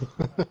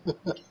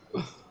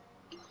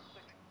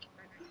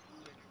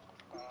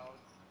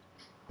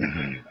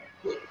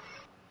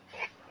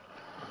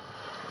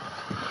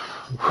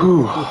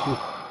 Whew.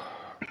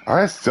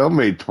 I still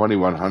made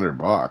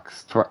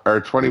 $2,100,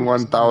 or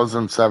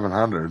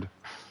 21,700.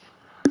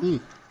 Mm.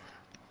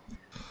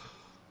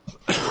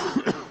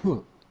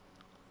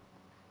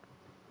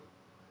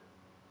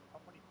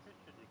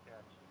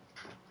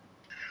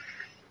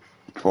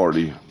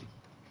 40.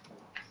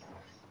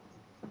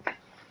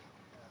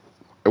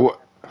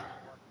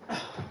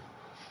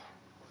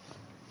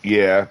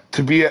 Yeah,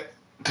 to be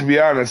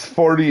honest,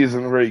 40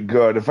 isn't very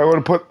good. If I would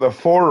have put the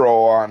 4-0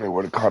 on, it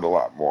would have cut a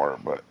lot more.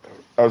 But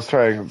I was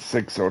trying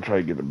 6-0, try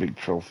to get a big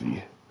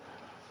trophy,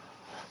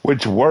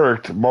 which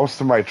worked.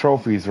 Most of my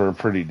trophies were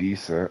pretty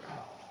decent.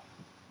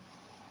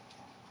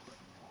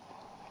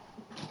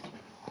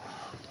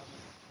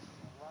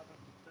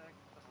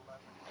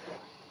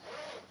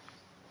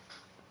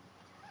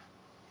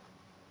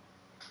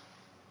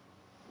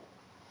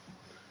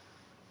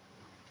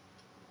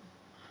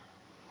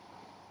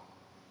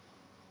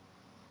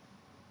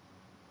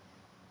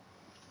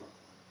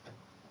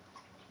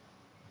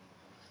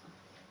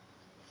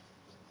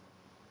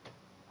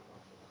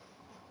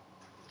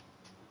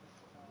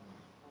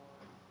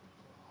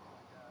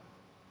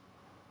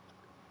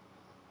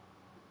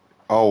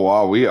 Oh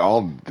wow, we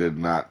all did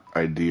not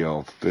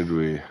ideal, did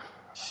we?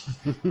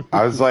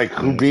 I was like,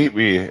 who beat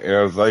me? And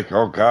I was like,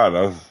 oh god,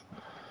 I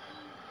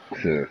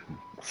Yeah.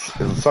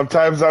 was.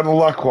 Sometimes on the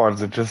luck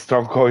ones, it just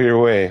don't go your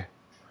way.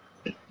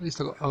 At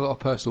least I got a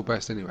personal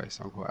best anyway,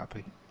 so I'm quite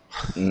happy.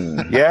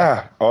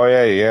 Yeah. Oh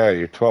yeah.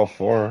 You're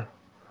 12-4.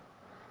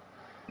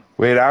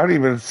 Wait, I don't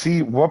even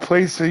see what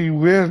place are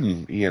you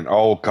in, Ian.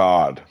 Oh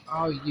God.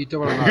 Oh, you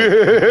don't want to know.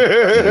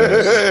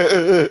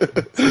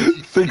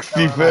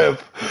 65th.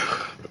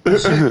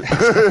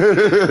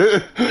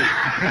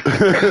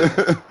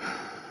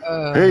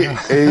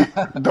 Hey,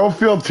 don't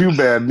feel too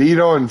bad.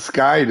 Nito and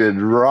Sky did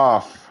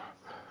rough.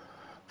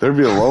 They're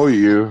below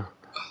you.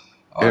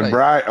 And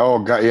Brian, oh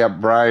God, yeah,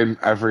 Brian.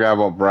 I forgot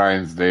about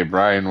Brian's day.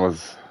 Brian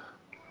was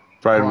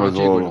a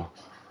little.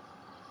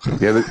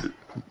 Yeah,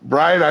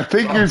 Brian. I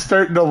think you're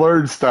starting to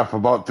learn stuff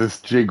about this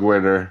jig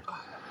winner.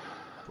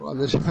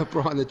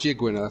 Brian the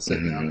jig winner, that's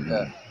it now.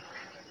 Yeah.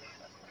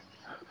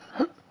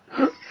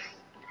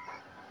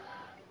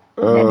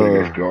 My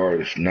biggest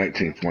guard is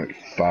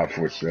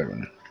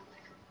 19.547.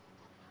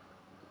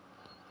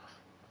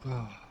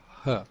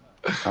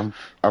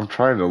 I'm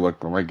trying to look,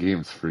 but my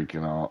game's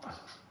freaking out.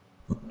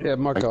 Yeah,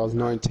 my guy's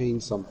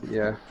 19 something,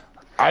 yeah.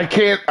 I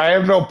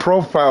have no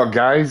profile,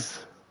 guys.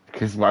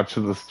 He's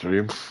watching the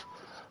stream.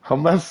 How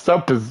messed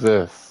up is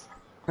this?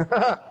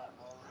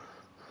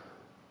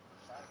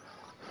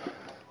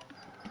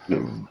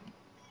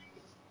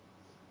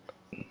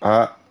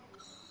 Uh,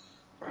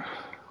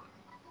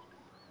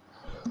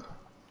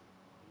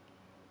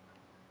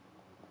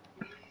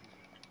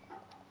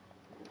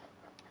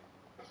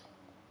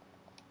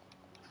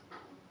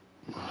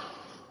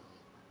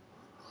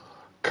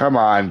 Come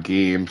on,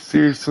 game.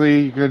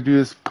 Seriously, you're gonna do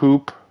this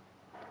poop?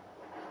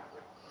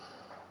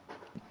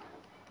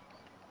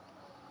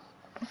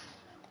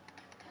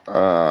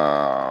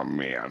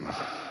 Man.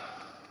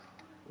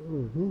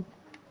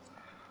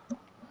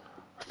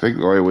 I think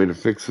the only way to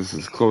fix this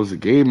is close the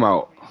game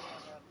out.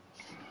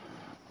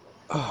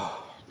 Jig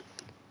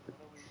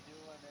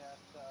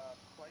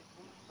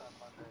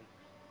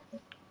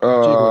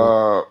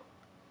winner.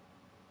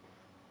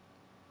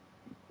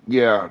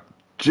 Yeah,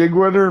 jig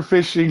winner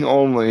fishing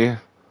only,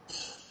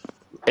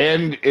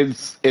 and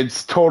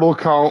it's total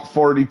count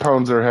 40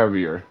 pounds or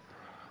heavier.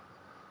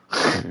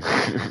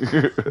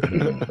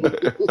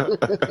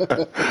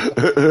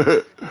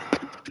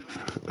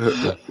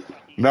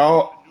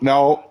 No,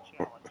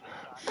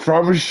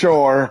 from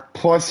shore.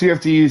 Plus, you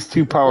have to use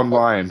 2-pound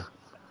line.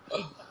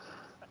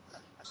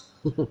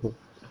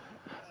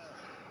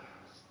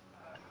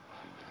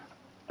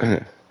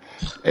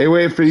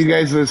 Anyway, for you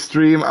guys in the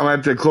stream, I'm gonna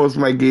have to close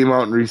my game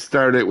out and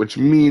restart it, which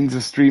means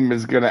the stream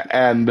is gonna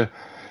end,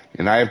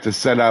 and I have to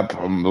set up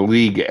the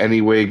league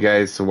anyway,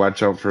 guys. So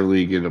watch out for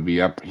league; it'll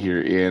be up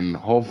here in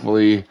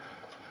hopefully.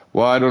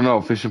 Well, I don't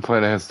know. Fishing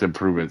Planet has to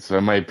approve it, so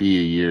it might be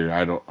a year.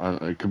 I don't.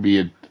 It could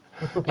be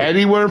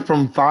anywhere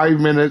from 5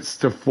 minutes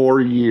to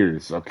 4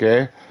 years.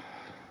 Okay.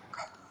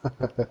 All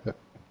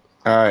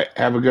right.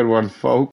 Have a good one, folks.